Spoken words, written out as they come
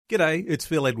G'day, it's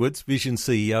Phil Edwards, Vision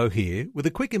CEO here, with a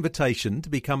quick invitation to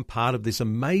become part of this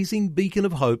amazing beacon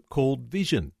of hope called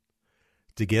Vision.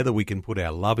 Together we can put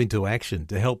our love into action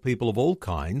to help people of all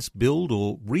kinds build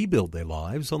or rebuild their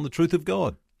lives on the truth of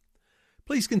God.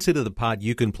 Please consider the part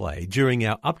you can play during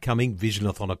our upcoming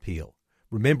Visionathon appeal,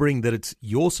 remembering that it's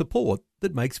your support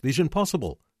that makes Vision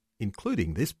possible,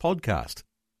 including this podcast.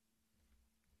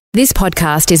 This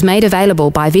podcast is made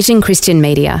available by Vision Christian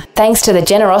Media, thanks to the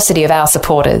generosity of our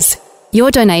supporters.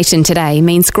 Your donation today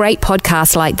means great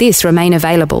podcasts like this remain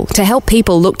available to help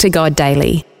people look to God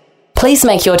daily. Please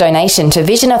make your donation to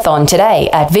Visionathon today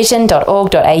at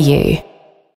vision.org.au.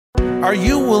 Are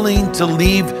you willing to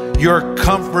leave your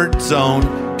comfort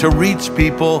zone to reach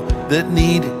people that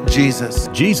need Jesus?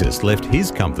 Jesus left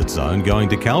his comfort zone going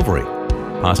to Calvary.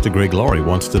 Pastor Greg Laurie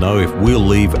wants to know if we'll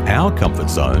leave our comfort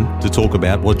zone to talk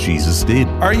about what Jesus did.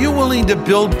 Are you willing to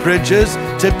build bridges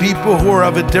to people who are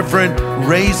of a different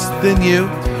race than you?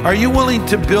 Are you willing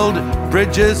to build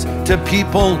bridges to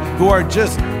people who are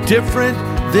just different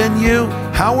than you?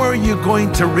 How are you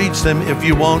going to reach them if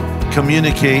you won't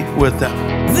communicate with them?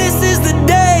 This is the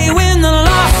day when the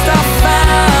lost are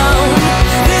found.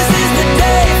 This is the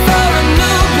day for a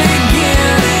new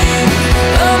beginning.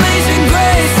 Amazing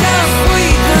grace, how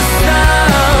sweet the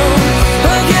sound.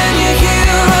 Again you hear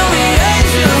all the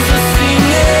angels are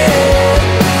singing.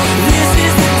 This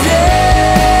is the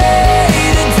day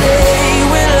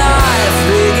when life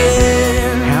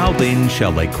begins. How then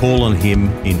shall they call on him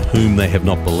in whom they have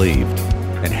not believed?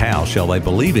 And how shall they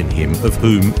believe in him of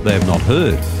whom they have not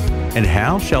heard? And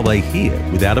how shall they hear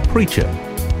without a preacher?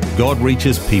 God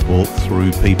reaches people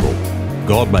through people.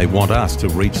 God may want us to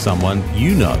reach someone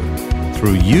you know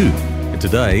through you. And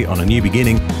today, on A New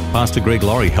Beginning, Pastor Greg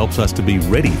Laurie helps us to be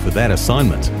ready for that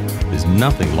assignment. There's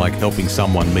nothing like helping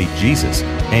someone meet Jesus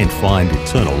and find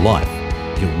eternal life.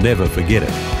 You'll never forget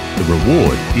it. The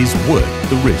reward is worth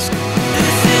the risk.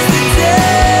 This is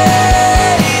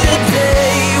the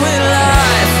day when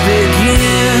life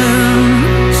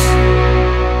begins.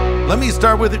 Let me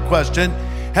start with a question.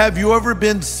 Have you ever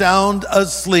been sound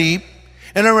asleep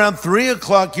and around 3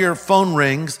 o'clock your phone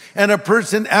rings and a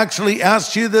person actually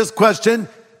asks you this question?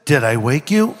 Did I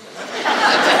wake you?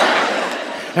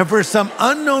 And for some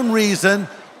unknown reason,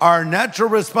 our natural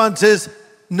response is,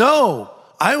 no,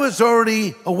 I was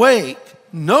already awake.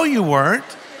 No, you weren't.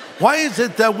 Why is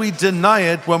it that we deny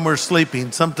it when we're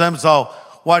sleeping? Sometimes I'll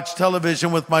watch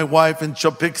television with my wife and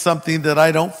she'll pick something that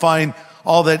I don't find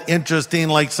all that interesting,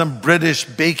 like some British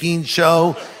baking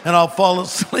show, and I'll fall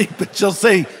asleep and she'll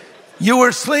say, you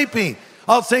were sleeping.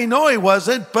 I'll say, no, I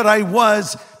wasn't, but I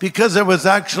was, because I was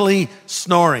actually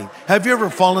snoring. Have you ever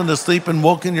fallen asleep and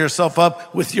woken yourself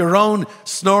up with your own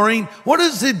snoring? What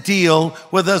is the deal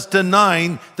with us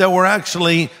denying that we're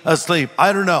actually asleep?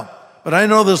 I don't know, but I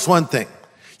know this one thing.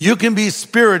 You can be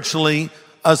spiritually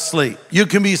asleep. You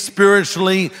can be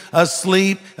spiritually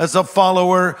asleep as a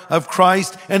follower of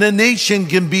Christ, and a nation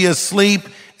can be asleep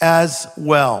as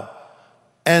well.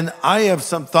 And I have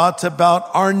some thoughts about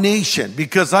our nation,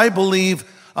 because I believe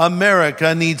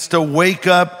America needs to wake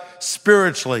up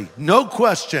spiritually. No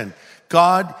question.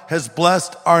 God has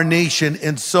blessed our nation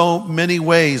in so many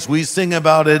ways. We sing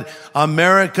about it.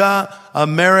 America,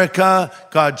 America,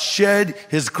 God shed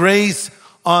his grace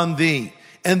on thee.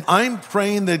 And I'm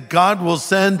praying that God will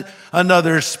send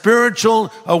another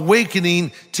spiritual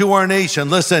awakening to our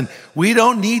nation. Listen, we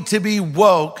don't need to be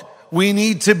woke. We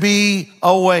need to be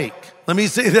awake. Let me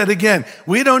say that again.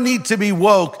 We don't need to be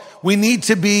woke. We need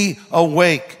to be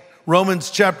awake.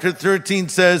 Romans chapter 13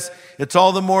 says, it's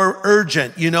all the more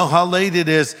urgent. You know how late it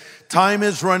is. Time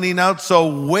is running out.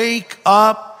 So wake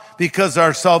up, because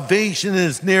our salvation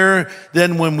is nearer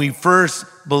than when we first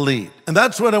believed. And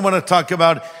that's what I want to talk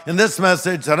about in this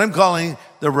message that I'm calling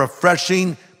the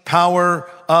refreshing power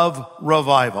of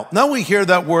revival. Now we hear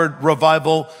that word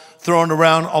revival thrown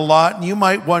around a lot, and you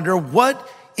might wonder, what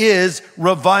is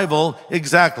revival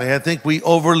exactly? I think we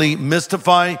overly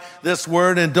mystify this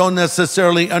word and don't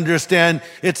necessarily understand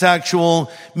its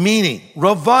actual meaning.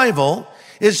 Revival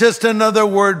is just another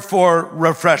word for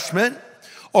refreshment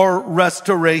or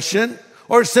restoration,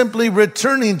 or simply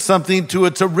returning something to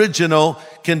its original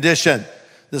condition.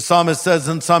 The psalmist says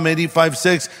in Psalm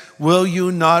 85:6, will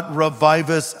you not revive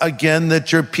us again,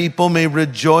 that your people may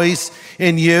rejoice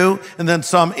in you? And then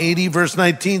Psalm 80 verse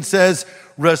 19 says,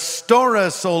 restore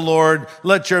us, O Lord,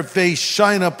 let your face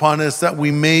shine upon us, that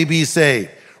we may be saved.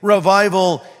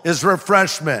 Revival is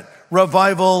refreshment.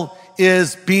 Revival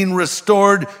is being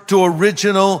restored to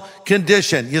original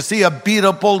condition. You see a beat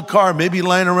up old car, maybe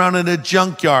lying around in a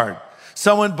junkyard.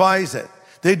 Someone buys it.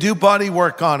 They do body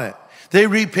work on it. They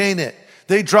repaint it.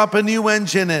 They drop a new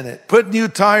engine in it, put new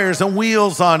tires and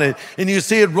wheels on it, and you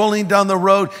see it rolling down the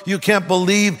road. You can't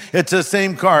believe it's the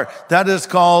same car. That is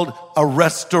called a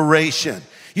restoration.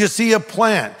 You see a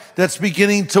plant that's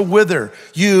beginning to wither.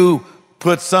 You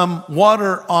put some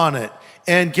water on it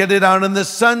and get it out in the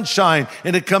sunshine,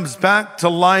 and it comes back to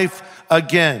life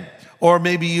again. Or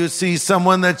maybe you see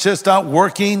someone that's just out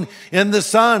working in the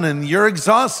sun and you're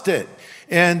exhausted.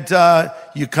 And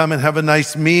you come and have a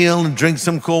nice meal and drink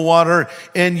some cool water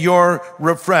and you're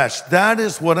refreshed. That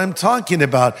is what I'm talking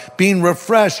about, being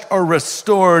refreshed or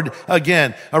restored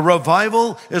again. A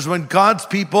revival is when God's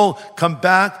people come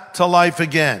back to life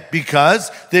again because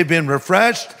they've been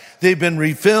refreshed, they've been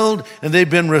refilled, and they've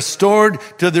been restored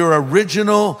to their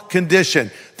original condition.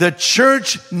 The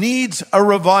church needs a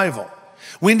revival.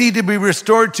 We need to be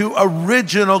restored to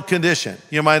original condition.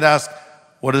 You might ask,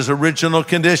 what is original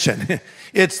condition?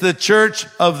 It's the church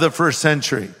of the first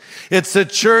century. It's the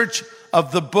church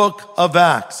of the book of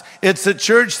Acts. It's the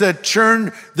church that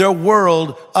turned their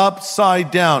world upside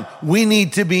down. We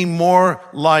need to be more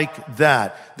like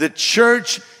that. The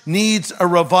church needs a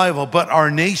revival, but our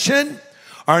nation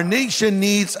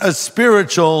needs a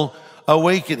spiritual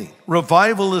awakening.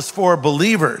 Revival is for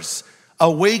believers.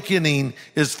 Awakening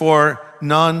is for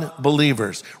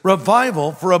non-believers.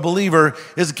 Revival for a believer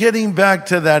is getting back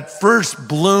to that first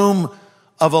bloom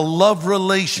of a love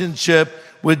relationship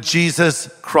with Jesus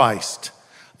Christ.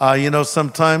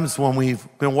 Sometimes when we've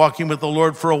been walking with the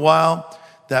Lord for a while,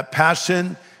 that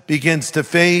passion begins to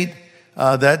fade,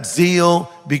 that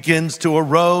zeal begins to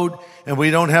erode, and we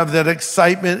don't have that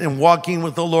excitement in walking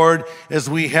with the Lord as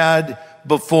we had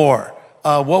before.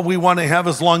 What we want to have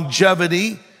is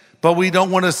longevity, but we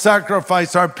don't want to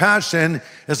sacrifice our passion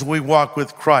as we walk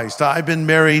with Christ. I've been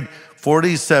married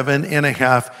 47 and a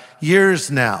half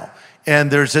years now, and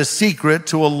there's a secret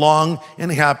to a long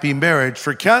and happy marriage.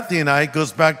 For Kathy and I, it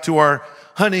goes back to our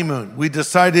honeymoon. We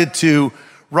decided to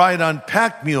ride on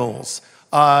pack mules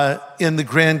in the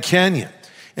Grand Canyon,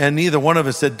 and neither one of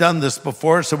us had done this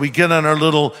before, so we get on our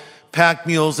little pack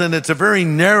mules, and it's a very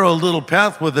narrow little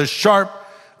path with a sharp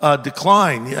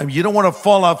decline. You don't want to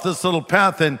fall off this little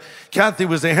path. And Kathy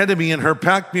was ahead of me in her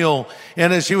pack mule.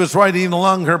 And as she was riding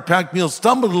along, her pack mule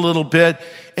stumbled a little bit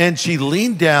and she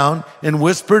leaned down and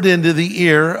whispered into the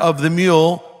ear of the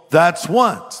mule, "That's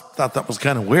once." Thought that was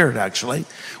kind of weird, actually.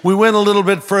 We went a little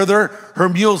bit further. Her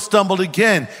mule stumbled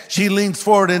again. She leans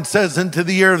forward and says into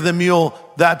the ear of the mule,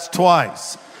 "That's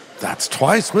twice." That's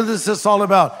twice? What is this all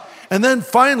about? And then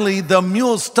finally, the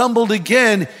mule stumbled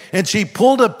again, and she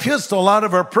pulled a pistol out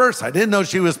of her purse. I didn't know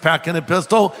she was packing a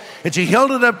pistol. And she held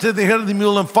it up to the head of the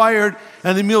mule and fired,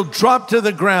 and the mule dropped to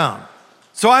the ground.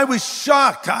 So I was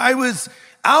shocked. I was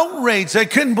outraged. I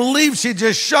couldn't believe she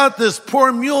just shot this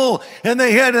poor mule in the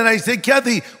head. And I said,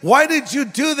 "Kathy, why did you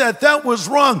do that? That was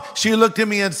wrong." She looked at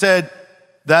me and said,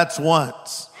 "That's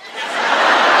once."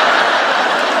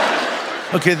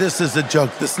 Okay, this is a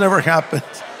joke. This never happened.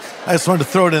 I just wanted to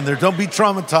throw it in there. Don't be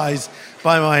traumatized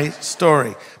by my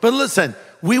story. But listen,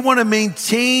 we want to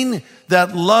maintain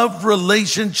that love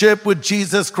relationship with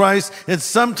Jesus Christ, and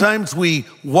sometimes we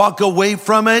walk away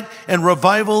from it, and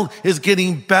revival is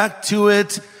getting back to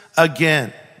it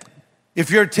again. If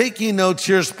you're taking notes,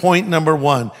 here's point number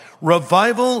one.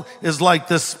 Revival is like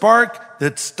the spark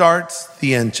that starts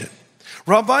the engine.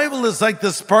 Revival is like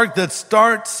the spark that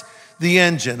starts the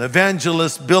engine.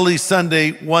 Evangelist Billy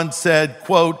Sunday once said,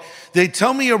 quote, "They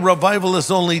tell me a revival is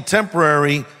only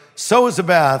temporary, so is a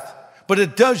bath, but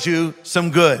it does you some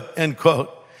good," end quote.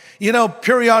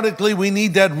 Periodically we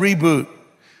need that reboot.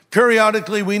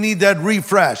 Periodically we need that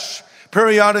refresh.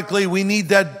 Periodically we need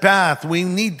that bath. We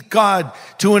need God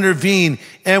to intervene,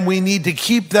 and we need to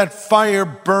keep that fire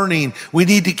burning. We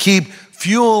need to keep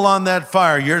fuel on that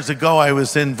fire. Years ago, I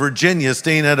was in Virginia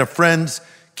staying at a friend's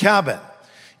cabin.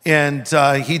 And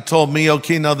he told me,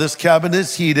 okay, now this cabin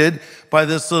is heated by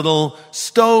this little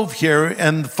stove here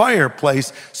and the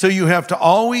fireplace, so you have to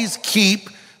always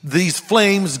keep these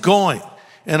flames going.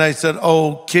 And I said,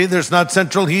 okay, there's not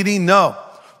central heating? No.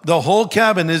 The whole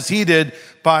cabin is heated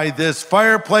by this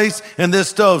fireplace and this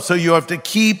stove, so you have to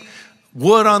keep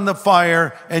wood on the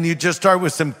fire, and you just start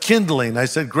with some kindling. I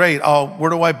said, great. Where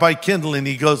do I buy kindling?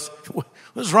 He goes,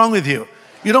 what's wrong with you?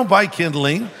 You don't buy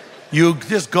kindling. You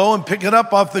just go and pick it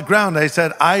up off the ground. I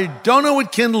said, I don't know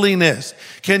what kindling is.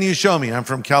 Can you show me? I'm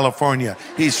from California.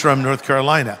 He's from North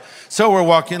Carolina. So we're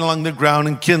walking along the ground,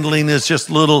 and kindling is just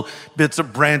little bits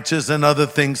of branches and other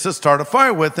things to start a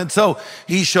fire with. And so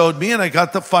he showed me, and I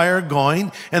got the fire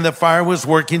going, and the fire was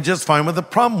working just fine. But the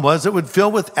problem was it would fill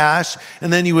with ash,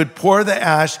 and then you would pour the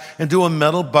ash into a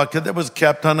metal bucket that was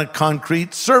kept on a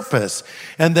concrete surface.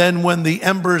 And then when the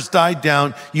embers died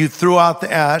down, you threw out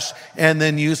the ash, and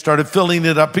then you started filling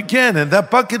it up again. And that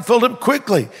bucket filled up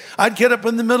quickly. I'd get up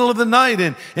in the middle of the night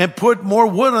and put more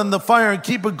wood on the fire and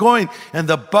keep it going. And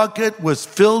the bucket was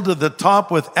filled to the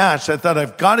top with ash. I thought,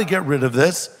 I've got to get rid of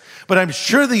this, but I'm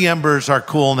sure the embers are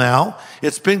cool now.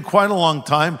 It's been quite a long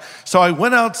time. So I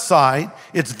went outside.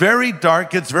 It's very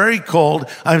dark. It's very cold.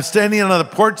 I'm standing on the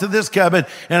porch of this cabin,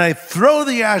 and I throw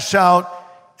the ash out,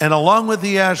 and along with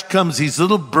the ash comes these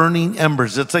little burning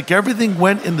embers. It's like everything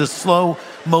went into slow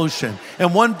motion.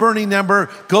 And one burning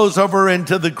ember goes over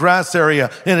into the grass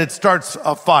area, and it starts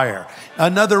a fire.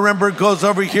 Another ember goes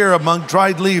over here among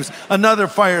dried leaves. Another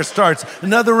fire starts.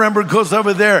 Another ember goes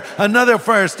over there. Another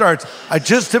fire starts. I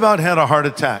just about had a heart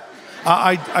attack.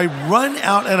 I run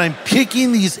out, and I'm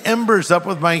picking these embers up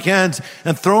with my hands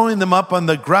and throwing them up on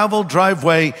the gravel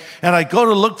driveway. And I go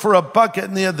to look for a bucket,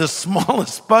 and they had the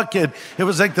smallest bucket. It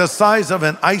was like the size of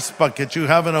an ice bucket you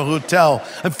have in a hotel.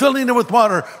 I'm filling it with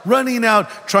water, running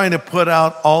out, trying to put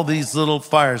out all these little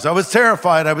fires. I was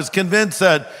terrified. I was convinced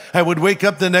that I would wake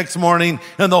up the next morning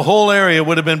and the whole area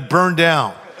would have been burned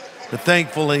down. But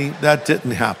thankfully, that didn't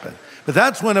happen. But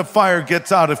that's when a fire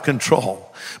gets out of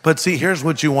control. But see, here's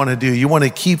what you want to do. You want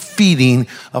to keep feeding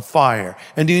a fire.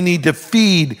 And you need to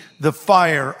feed the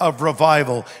fire of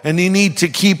revival. And you need to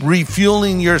keep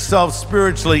refueling yourself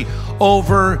spiritually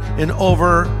over and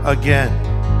over again.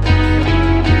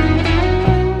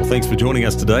 Well, thanks for joining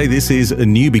us today. This is A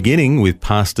New Beginning with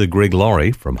Pastor Greg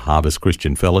Laurie from Harvest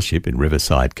Christian Fellowship in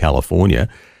Riverside, California.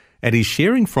 And he's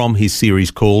sharing from his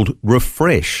series called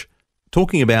Refresh,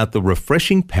 talking about the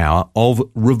refreshing power of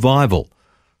revival.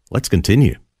 Let's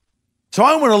continue. So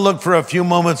I want to look for a few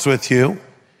moments with you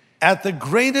at the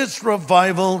greatest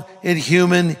revival in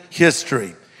human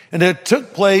history. And it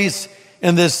took place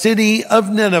in the city of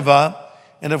Nineveh.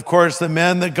 And of course, the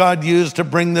man that God used to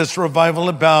bring this revival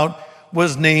about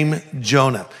was named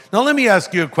Jonah. Now, let me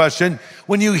ask you a question.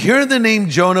 When you hear the name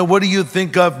Jonah, what do you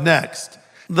think of next?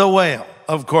 The whale,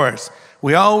 of course.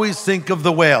 We always think of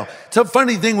the whale. It's a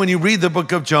funny thing when you read the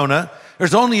book of Jonah.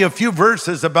 There's only a few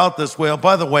verses about this whale.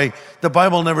 By the way, the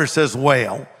Bible never says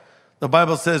whale. The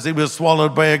Bible says he was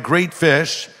swallowed by a great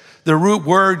fish. The root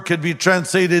word could be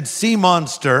translated sea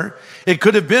monster. It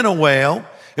could have been a whale.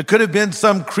 It could have been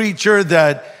some creature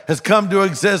that has come to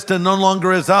exist and no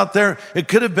longer is out there. It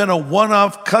could have been a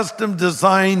one-off,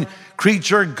 custom-designed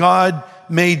creature God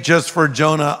made just for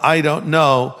Jonah. I don't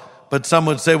know. But some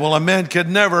would say, well, a man could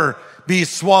never be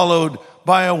swallowed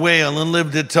by a whale and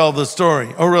live to tell the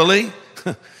story. Oh, really?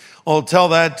 I'll tell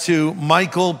that to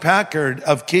Michael Packard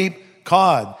of Cape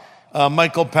Cod.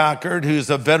 Michael Packard, who's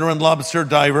a veteran lobster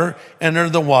diver,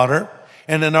 entered the water,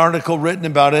 and an article written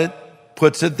about it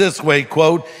puts it this way,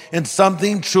 quote, "In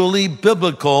something truly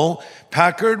biblical,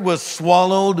 Packard was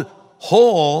swallowed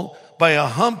whole by a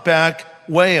humpback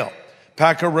whale.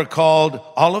 Packard recalled,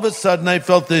 all of a sudden I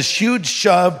felt this huge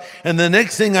shove, and the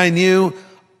next thing I knew,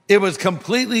 it was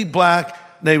completely black,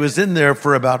 and I was in there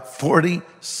for about 40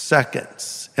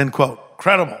 seconds, end quote.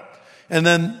 Incredible. And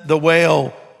then the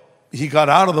whale, he got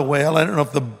out of the whale. I don't know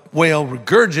if the whale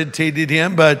regurgitated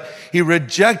him, but he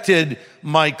rejected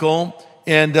Michael.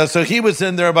 And so he was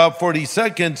in there about 40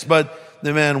 seconds, but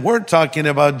the man we're talking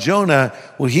about, Jonah,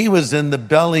 well, he was in the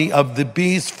belly of the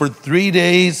beast for 3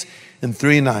 days and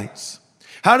 3 nights.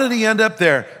 How did he end up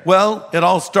there? Well, it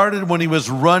all started when he was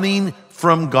running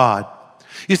from God.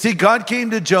 You see, God came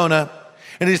to Jonah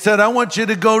and he said, I want you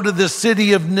to go to the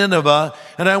city of Nineveh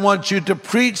and I want you to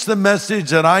preach the message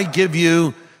that I give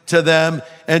you to them.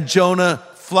 And Jonah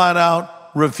flat out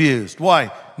refused.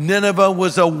 Why? Nineveh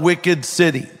was a wicked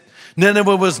city.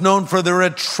 Nineveh was known for their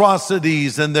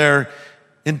atrocities and their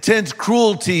intense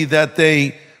cruelty that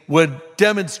they would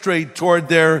demonstrate toward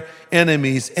their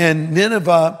enemies. And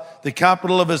Nineveh, the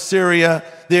capital of Assyria,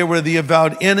 they were the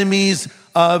avowed enemies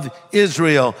of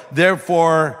Israel.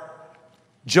 Therefore,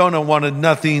 Jonah wanted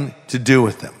nothing to do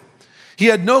with them. He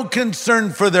had no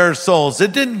concern for their souls.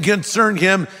 It didn't concern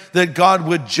him that God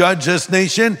would judge this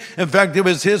nation. In fact, it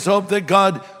was his hope that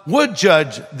God would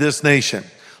judge this nation.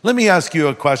 Let me ask you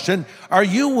a question. Are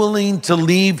you willing to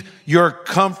leave your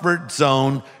comfort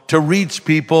zone to reach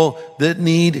people that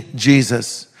need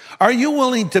Jesus? Are you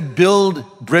willing to build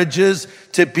bridges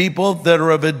to people that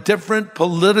are of a different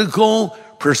political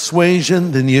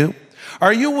persuasion than you?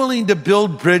 Are you willing to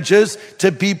build bridges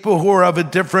to people who are of a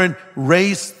different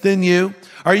race than you?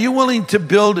 Are you willing to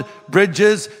build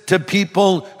bridges to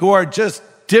people who are just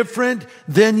different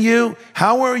than you?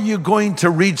 How are you going to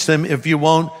reach them if you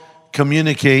won't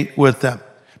communicate with them?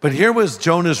 But here was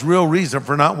Jonah's real reason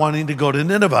for not wanting to go to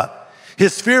Nineveh.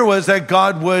 His fear was that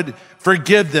God would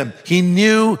forgive them. He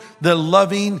knew the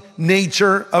loving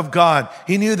nature of God.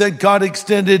 He knew that God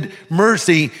extended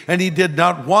mercy, and he did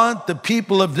not want the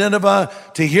people of Nineveh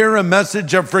to hear a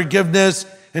message of forgiveness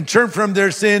and turn from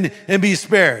their sin and be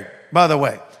spared. By the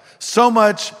way, so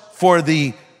much for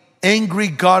the angry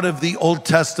God of the Old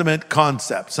Testament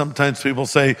concept. Sometimes people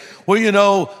say, well, you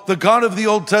know, the God of the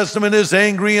Old Testament is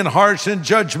angry and harsh and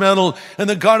judgmental, and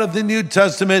the God of the New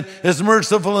Testament is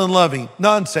merciful and loving.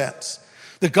 Nonsense.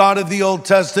 The God of the Old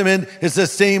Testament is the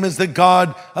same as the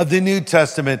God of the New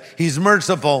Testament. He's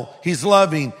merciful, he's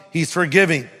loving, he's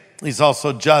forgiving. He's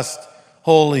also just,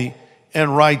 holy,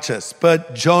 and righteous.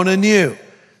 But Jonah knew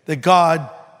that God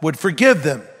would forgive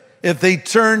them if they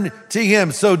turned to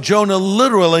him. So Jonah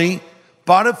literally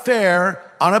bought a fare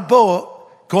on a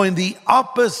boat going the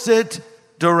opposite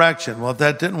direction. Well,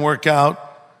 that didn't work out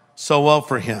so well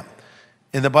for him.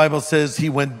 And the Bible says he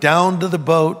went down to the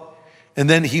boat, and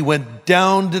then he went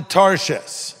down to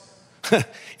Tarshish.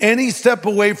 Any step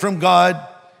away from God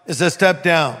is a step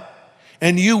down.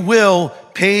 And you will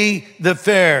pay the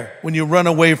fare when you run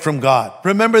away from God.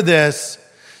 Remember this,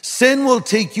 sin will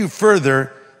take you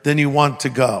further than you want to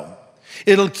go.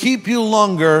 It'll keep you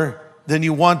longer than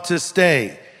you want to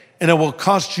stay. And it will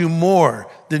cost you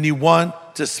more than you want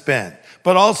to spend.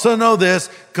 But also know this,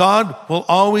 God will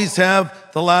always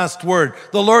have the last word.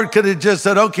 The Lord could have just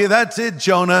said, okay, that's it,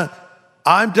 Jonah.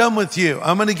 I'm done with you.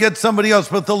 I'm going to get somebody else.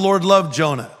 But the Lord loved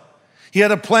Jonah. He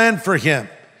had a plan for him,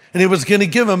 and he was going to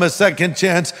give him a second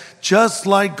chance, just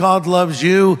like God loves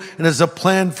you and has a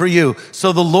plan for you.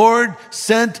 So the Lord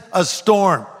sent a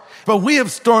storm. But we have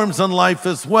storms in life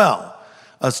as well.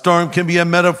 A storm can be a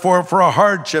metaphor for a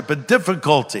hardship, a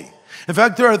difficulty. In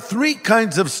fact, there are three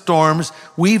kinds of storms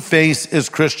we face as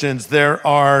Christians. There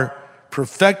are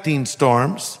perfecting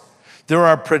storms, there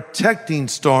are protecting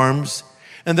storms,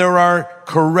 and there are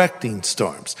correcting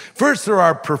storms. First, there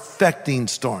are perfecting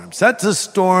storms. That's a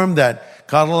storm that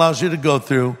God allows you to go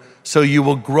through so you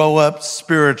will grow up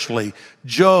spiritually.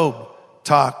 Job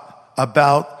talked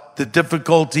about the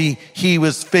difficulty he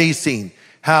was facing,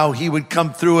 how he would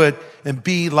come through it and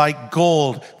be like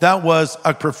gold. That was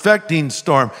a perfecting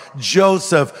storm.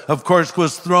 Joseph, of course,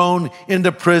 was thrown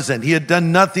into prison. He had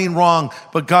done nothing wrong,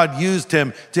 but God used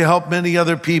him to help many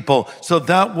other people. So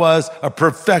that was a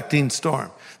perfecting storm.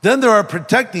 Then there are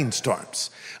protecting storms.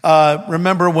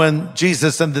 Remember when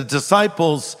Jesus and the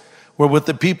disciples were with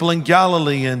the people in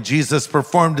Galilee, and Jesus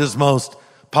performed his most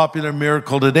popular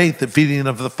miracle to date, the feeding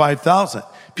of the 5,000.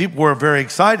 People were very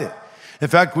excited. In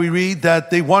fact, we read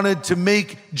that they wanted to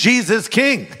make Jesus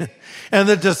king, and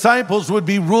the disciples would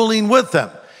be ruling with them.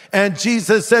 And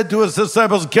Jesus said to his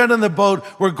disciples, get in the boat,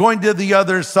 we're going to the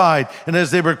other side. And as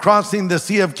they were crossing the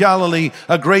Sea of Galilee,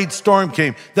 a great storm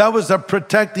came. That was a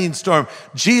protecting storm.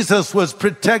 Jesus was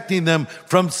protecting them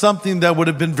from something that would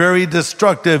have been very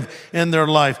destructive in their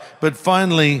life. But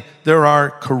finally, there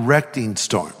are correcting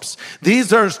storms.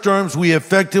 These are storms we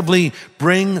effectively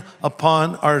bring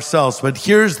upon ourselves. But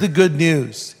here's the good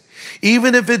news.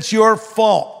 Even if it's your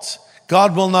fault,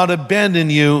 God will not abandon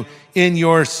you in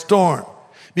your storm.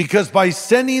 Because by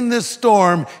sending this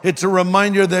storm, it's a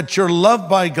reminder that you're loved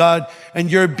by God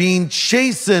and you're being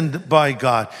chastened by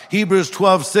God. Hebrews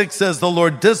 12:6 says the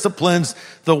Lord disciplines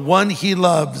the one he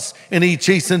loves, and he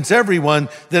chastens everyone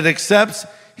that accepts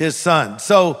his son.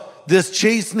 So this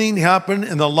chastening happened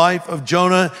in the life of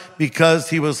Jonah because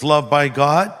he was loved by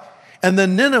God. And the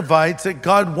Ninevites that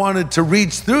God wanted to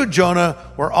reach through Jonah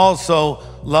were also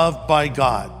loved by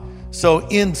God. So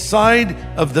inside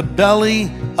of the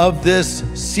belly of this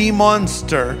sea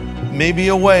monster, maybe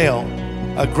a whale,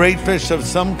 a great fish of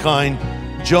some kind,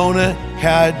 Jonah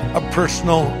had a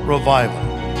personal revival.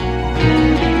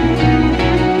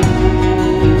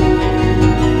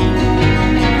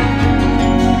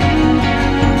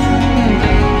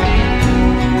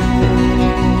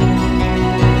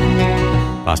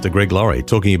 Pastor Greg Laurie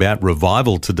talking about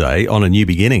revival today on A New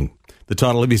Beginning. The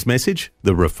title of his message,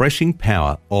 The Refreshing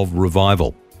Power of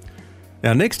Revival.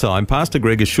 Now, next time, Pastor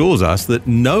Greg assures us that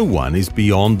no one is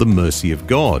beyond the mercy of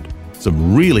God.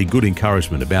 Some really good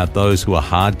encouragement about those who are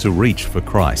hard to reach for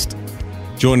Christ.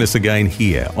 Join us again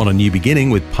here on A New Beginning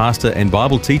with pastor and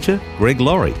Bible teacher Greg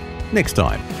Laurie. Next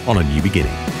time on A New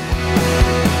Beginning.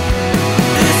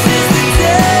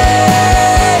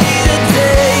 The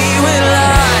day when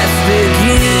life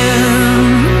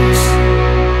begins.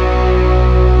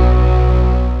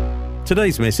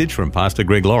 Today's message from Pastor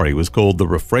Greg Laurie was called The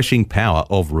Refreshing Power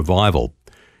of Revival.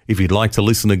 If you'd like to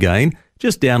listen again,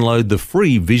 just download the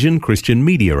free Vision Christian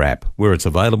Media app, where it's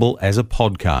available as a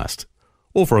podcast.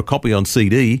 Or for a copy on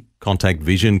CD, contact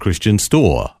Vision Christian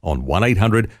Store on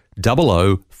 1800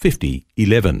 00 50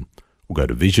 11 or go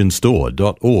to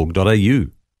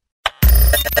visionstore.org.au.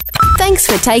 Thanks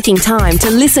for taking time to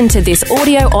listen to this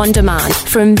audio on demand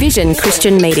from Vision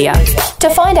Christian Media. To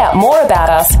find out more about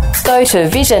us, go to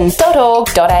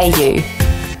vision.org.au.